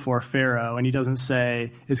 go before Pharaoh. And he doesn't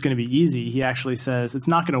say it's going to be easy. He actually says it's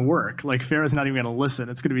not going to work. Like, Pharaoh's not even going to listen.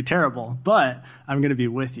 It's going to be terrible, but I'm going to be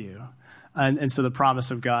with you. And so the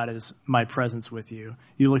promise of God is my presence with you.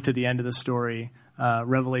 You look to the end of the story,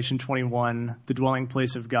 Revelation 21, the dwelling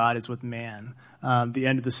place of God is with man. The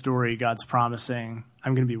end of the story, God's promising,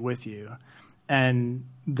 I'm going to be with you. And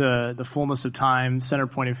the fullness of time, center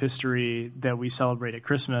point of history that we celebrate at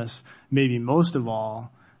Christmas, maybe most of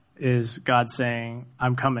all, is God saying,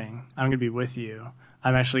 I'm coming. I'm going to be with you.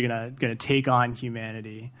 I'm actually going to take on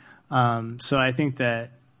humanity. So I think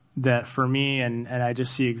that for me, and I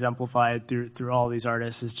just see exemplified through all these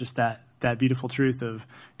artists, is just that beautiful truth of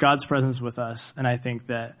God's presence with us. And I think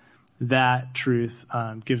that truth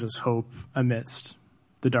gives us hope amidst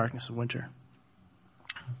the darkness of winter.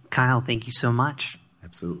 Kyle, thank you so much.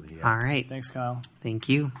 Absolutely. Yeah. All right. Thanks, Kyle. Thank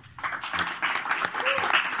you.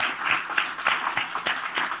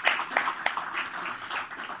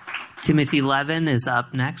 Timothy Levin is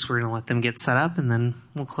up next. We're going to let them get set up, and then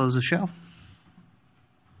we'll close the show.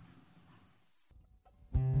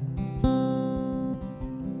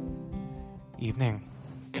 Evening.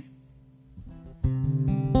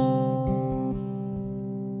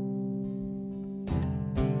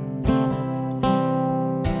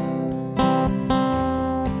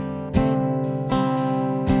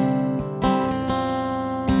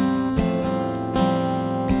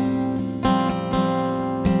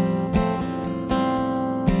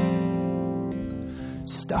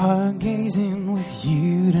 Stargazing with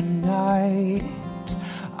you tonight,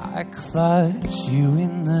 I clutch you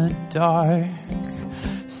in the dark.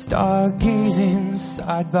 Stargazing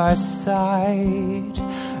side by side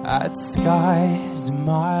at skies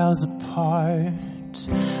miles apart.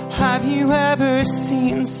 Have you ever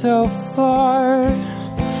seen so far?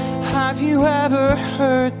 Have you ever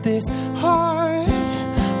heard this hard?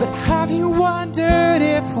 But have you wondered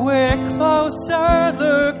if we're closer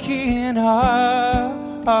looking up?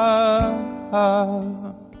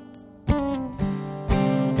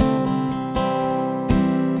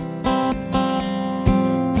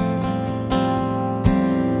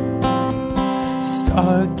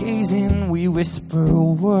 Stargazing, we whisper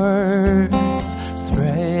words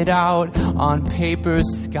spread out on paper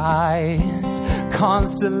skies,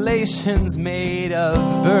 constellations made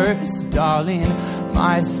of verse, darling.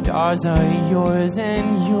 My stars are yours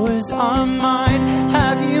and yours are mine.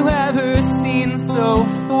 Have you ever seen so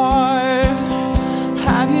far?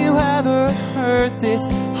 Have you ever heard this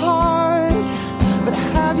hard? But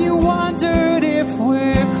have you wondered if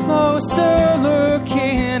we're closer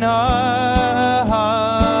looking up?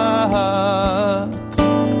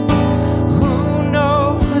 Who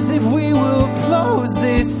knows if we will close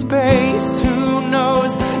this space? Who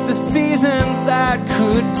knows the seasons that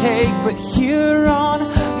could take? But here on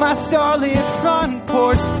my starlit front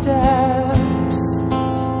porch steps,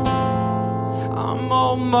 I'm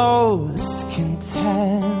almost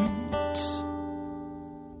content.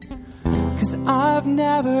 'Cause I've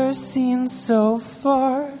never seen so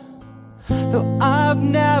far, though I've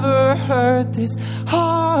never heard this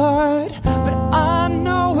hard. But I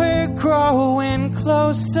know we're growing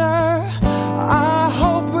closer. I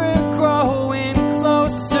hope we're growing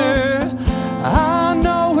closer. I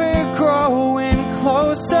know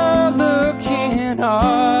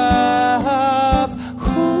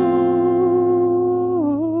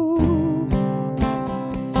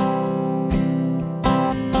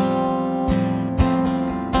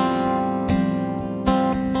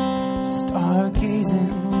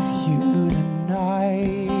stargazing with you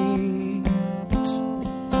tonight.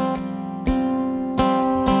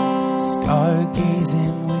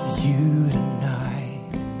 Stargazing with you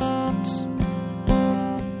tonight.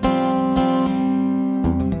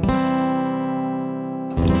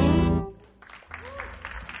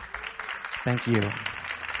 Thank you.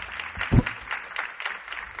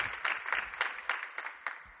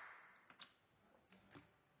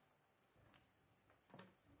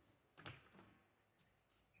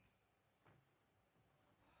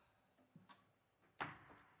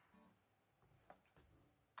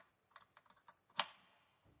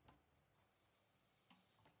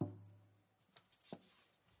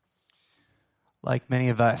 Like many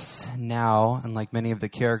of us now, and like many of the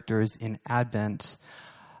characters in Advent,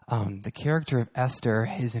 the character of Esther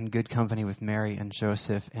is in good company with Mary and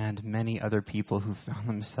Joseph and many other people who found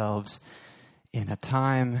themselves in a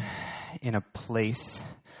time, in a place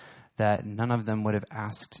that none of them would have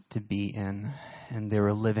asked to be in. And they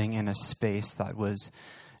were living in a space that was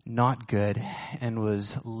not good and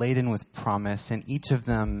was laden with promise. And each of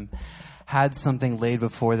them had something laid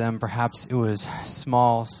before them. Perhaps it was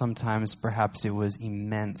small, sometimes perhaps it was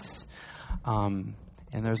immense. And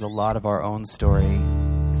there's a lot of our own story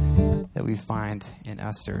that we find in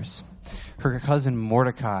Esther's. Her cousin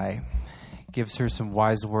Mordecai gives her some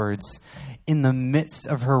wise words in the midst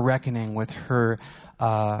of her reckoning with her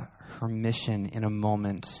mission in a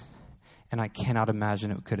moment. And I cannot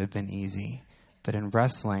imagine it could have been easy. But in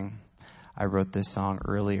wrestling, I wrote this song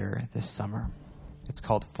earlier this summer. It's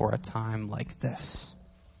called For a Time Like This.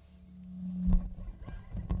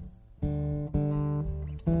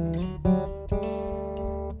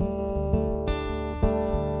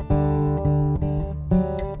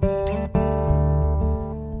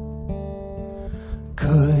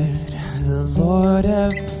 Could the Lord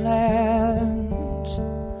have planned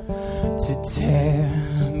to tear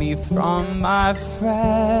me from my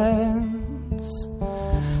friends,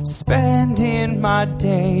 spending my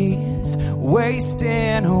days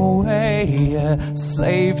wasting away, a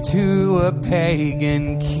slave to a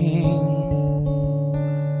pagan king?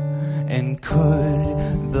 And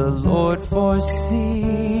could the Lord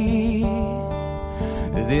foresee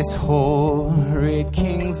this horrid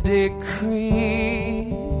king's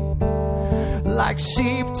decree? Like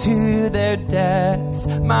sheep to their deaths,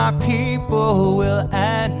 my people will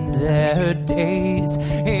end their days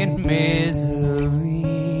in misery.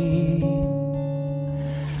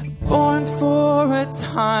 Born for a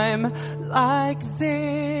time like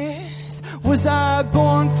this, was I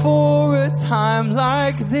born for a time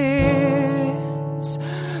like this?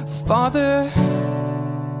 Father,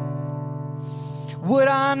 what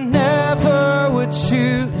I never would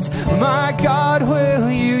choose, my God, will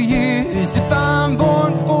you use if I'm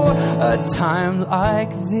born for a time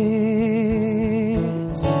like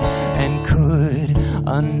this? And could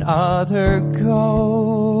another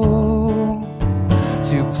go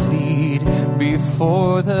to plead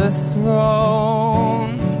before the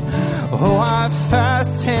throne? Oh, I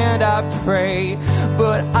fast and I pray,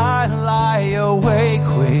 but I lie awake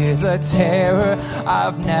with a terror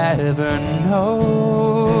I've never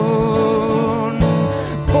known.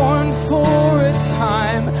 Born for a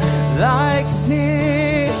time like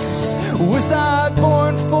this, was I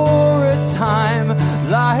born for a time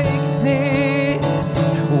like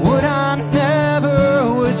this? Would I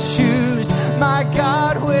never would choose, my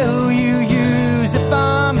God, will you use if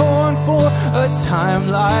I'm born for a time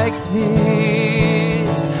like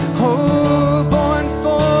this? Oh, born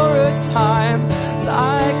for a time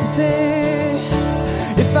like this.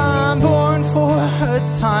 If I'm born for a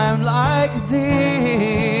time like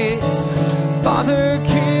this, Father,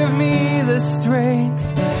 give me the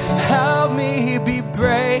strength, help me be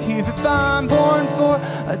brave if I'm born for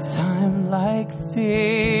a time like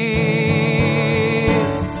this.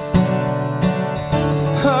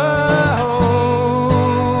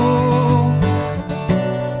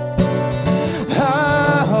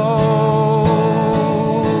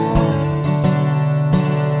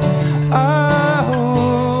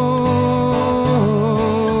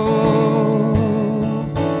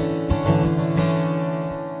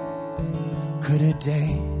 Could a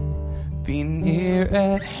day be near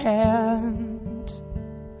at hand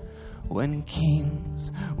when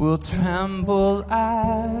kings will tremble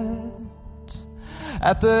at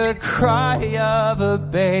the cry of a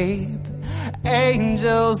babe?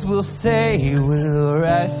 Angels will say, we'll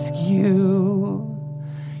rescue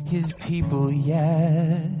his people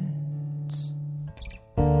yet.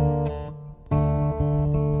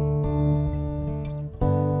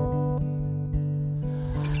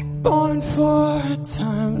 Born for a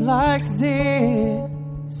time like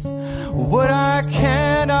this, what I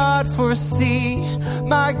cannot foresee.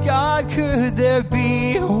 My God, could there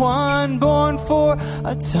be one born for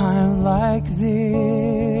a time like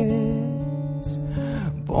this?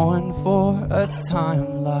 Born for a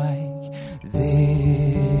time like this.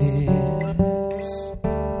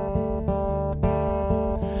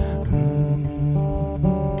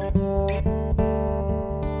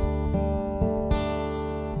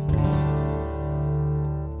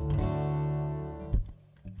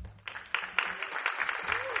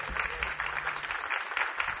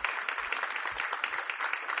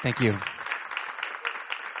 Thank you.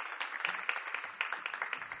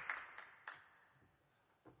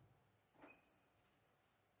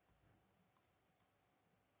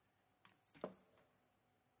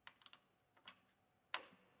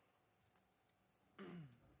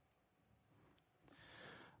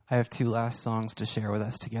 I have two last songs to share with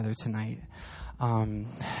us together tonight. More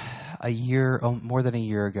than a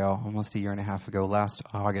year ago, almost a year and a half ago, last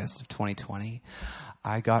August of 2020,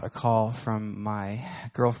 I got a call from my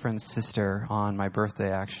girlfriend's sister on my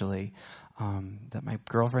birthday, actually, that my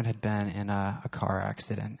girlfriend had been in a car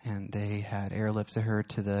accident, and they had airlifted her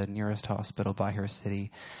to the nearest hospital by her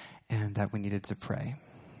city, and that we needed to pray.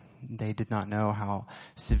 They did not know how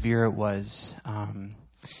severe it was, and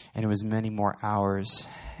it was many more hours,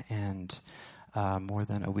 and more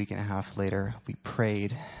than a week and a half later, we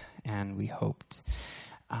prayed and we hoped.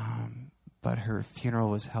 But her funeral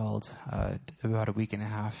was held about a week and a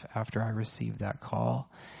half after I received that call.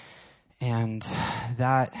 And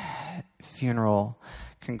that funeral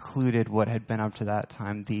concluded what had been up to that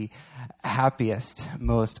time the happiest,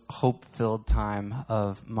 most hope-filled time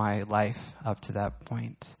of my life up to that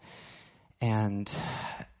point. And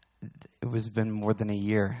it was been more than a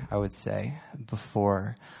year, I would say,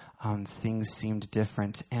 before things seemed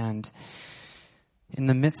different. And in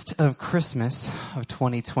the midst of Christmas of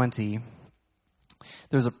 2020,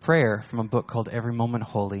 there's a prayer from a book called Every Moment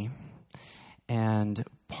Holy, and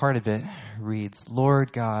part of it reads,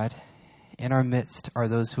 Lord God, in our midst are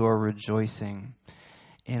those who are rejoicing.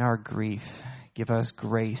 In our grief, give us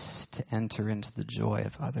grace to enter into the joy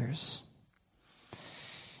of others.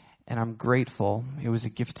 And I'm grateful, it was a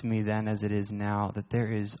gift to me then as it is now, that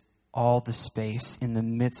there is all the space in the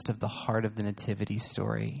midst of the heart of the nativity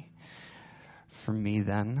story for me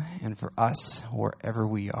then and for us wherever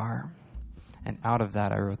we are. And out of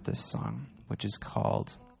that I wrote this song, which is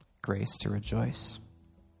called Grace to Rejoice.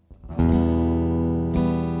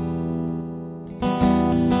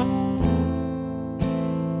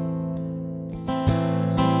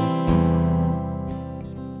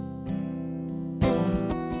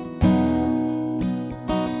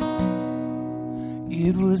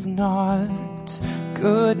 It was not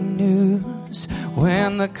good news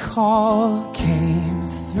when the call came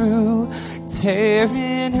through,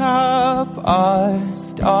 tearing up our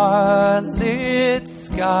starlit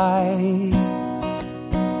sky.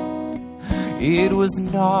 It was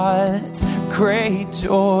not great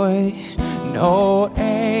joy, no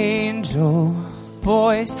angel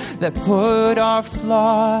voice that put our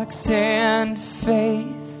flocks and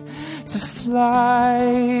faith to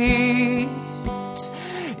flight.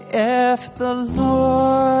 If the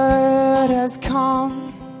Lord has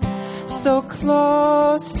come so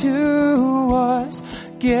close to us,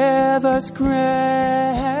 give us grace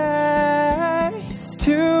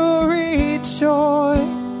to rejoice.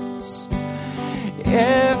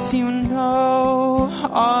 If you know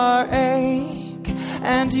our ache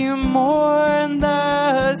and you mourn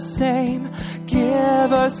the same,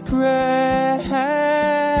 give us grace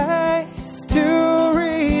to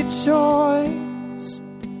rejoice.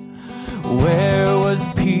 Where was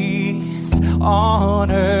peace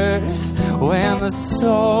on earth when the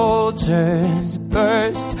soldiers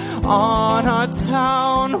burst on our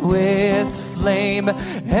town with flame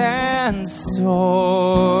and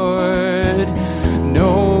sword?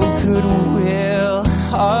 No goodwill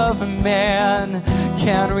of man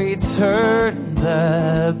can return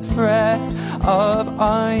the breath of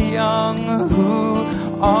our young who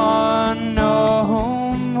are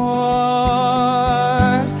no more.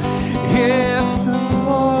 If the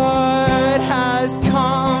Lord has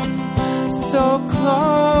come so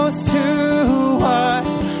close to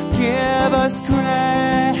us, give us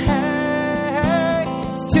grace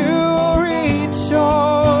to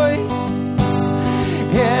rejoice.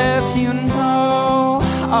 If you know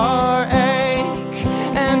our ache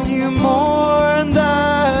and you mourn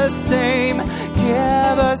the same,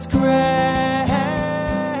 give us grace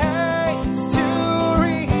to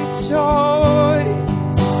rejoice.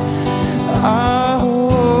 Oh,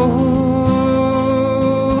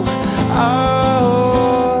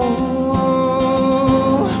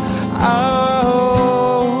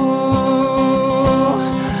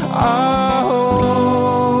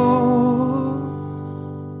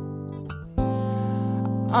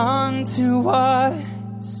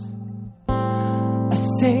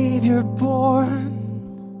 Savior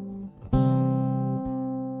born.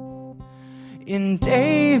 In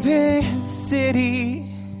David's city,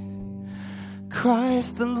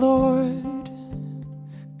 Christ the Lord,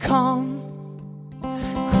 come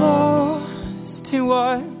close to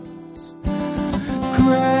us.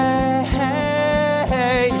 Grace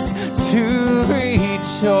to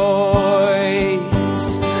rejoice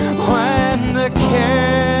when the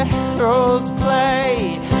carols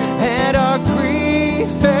play and our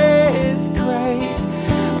grief is great.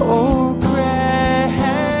 Oh, grace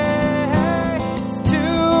to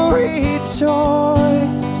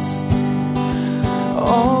rejoice.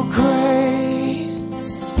 Oh,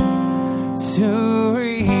 grace to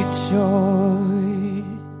rejoice.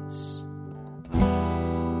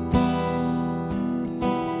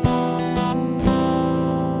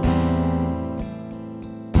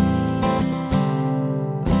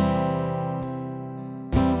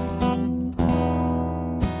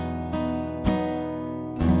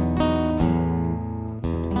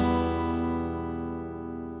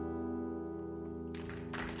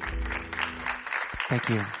 Thank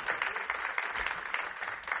you.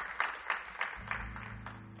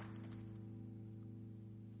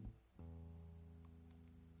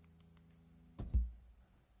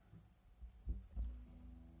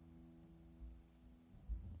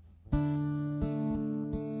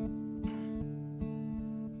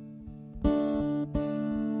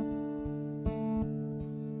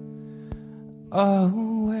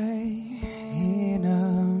 Away in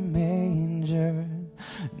a manger,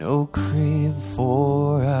 no crib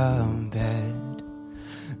for a bed,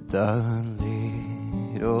 the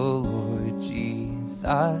little Lord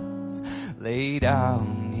Jesus laid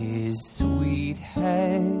down his sweet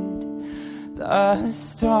head. The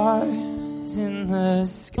stars in the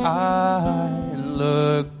sky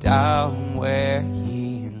looked down where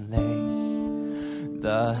he lay.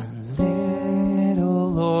 The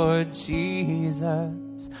little Lord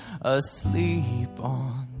Jesus asleep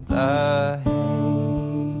on the hay.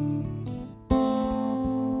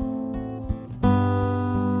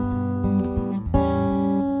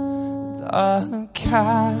 The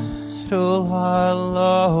cattle are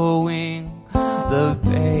lowing, the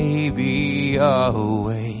baby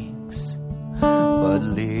awakes, but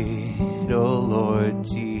little Lord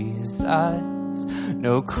Jesus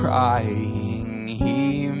no crying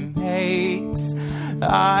he makes.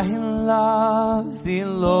 I love thee,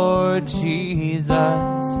 Lord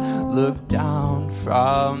Jesus, look down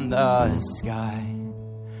from the sky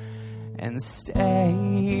and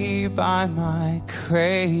stay by my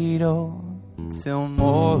cradle till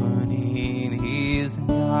morning is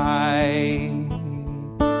nigh.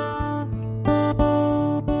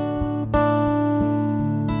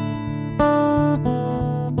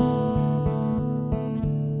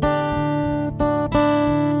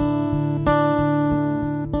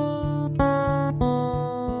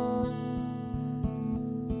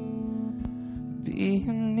 Be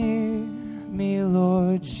near me,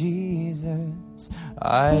 Lord Jesus,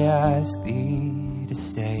 I ask thee to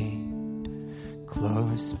stay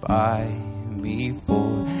close by me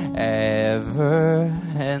forever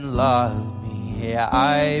and love me,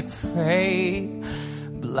 I pray.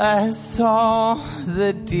 Bless all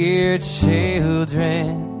the dear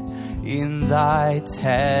children in thy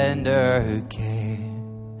tender care,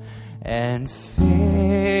 and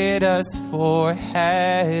fit us for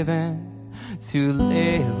heaven to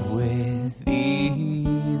live with thee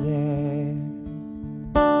there.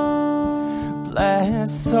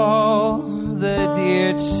 Bless all the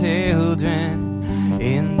dear children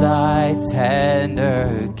in thy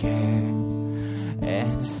tender care,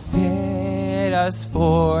 and fit us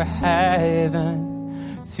for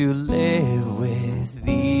heaven to live with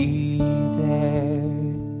thee there.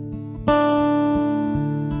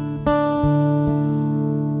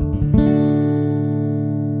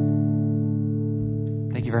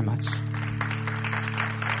 Thank you very much.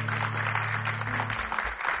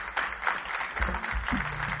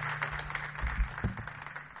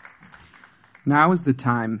 Now is the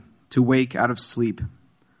time to wake out of sleep,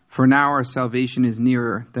 for now our salvation is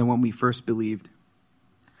nearer than when we first believed.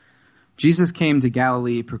 Jesus came to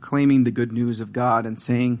Galilee proclaiming the good news of God and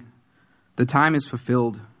saying, "The time is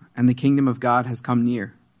fulfilled, and the kingdom of God has come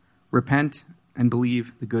near. Repent and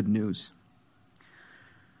believe the good news."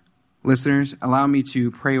 Listeners, allow me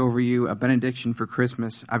to pray over you a benediction for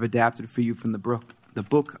Christmas I've adapted for you from the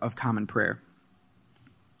Book of Common Prayer.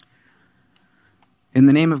 In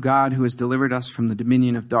the name of God, who has delivered us from the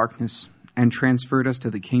dominion of darkness and transferred us to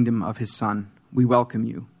the kingdom of his Son, we welcome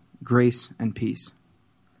you, grace and peace.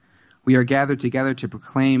 We are gathered together to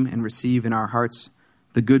proclaim and receive in our hearts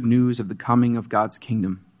the good news of the coming of God's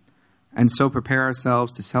kingdom, and so prepare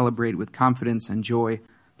ourselves to celebrate with confidence and joy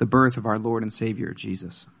the birth of our Lord and Savior,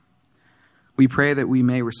 Jesus. We pray that we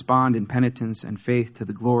may respond in penitence and faith to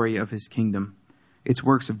the glory of his kingdom, its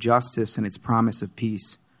works of justice and its promise of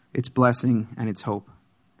peace, its blessing and its hope.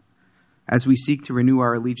 As we seek to renew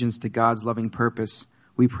our allegiance to God's loving purpose,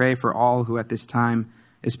 we pray for all who at this time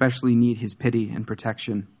especially need his pity and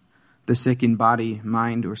protection, the sick in body,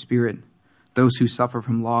 mind, or spirit, those who suffer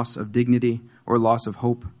from loss of dignity or loss of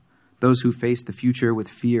hope, those who face the future with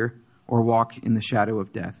fear or walk in the shadow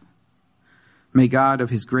of death. May God of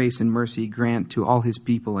his grace and mercy grant to all his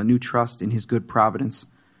people a new trust in his good providence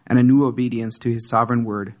and a new obedience to his sovereign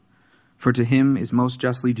word, for to him is most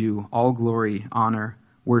justly due all glory, honor,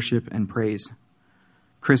 worship, and praise.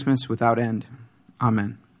 Christmas without end.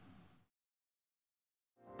 Amen.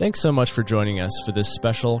 Thanks so much for joining us for this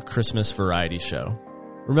special Christmas variety show.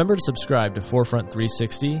 Remember to subscribe to Forefront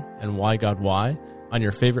 360 and Why God Why on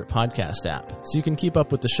your favorite podcast app so you can keep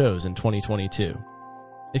up with the shows in 2022.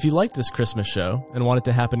 If you liked this Christmas show and want it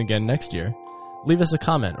to happen again next year, leave us a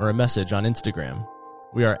comment or a message on Instagram.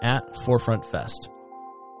 We are at Forefront Fest.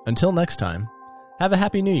 Until next time, have a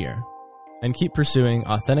happy new year and keep pursuing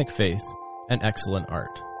authentic faith and excellent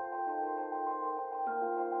art.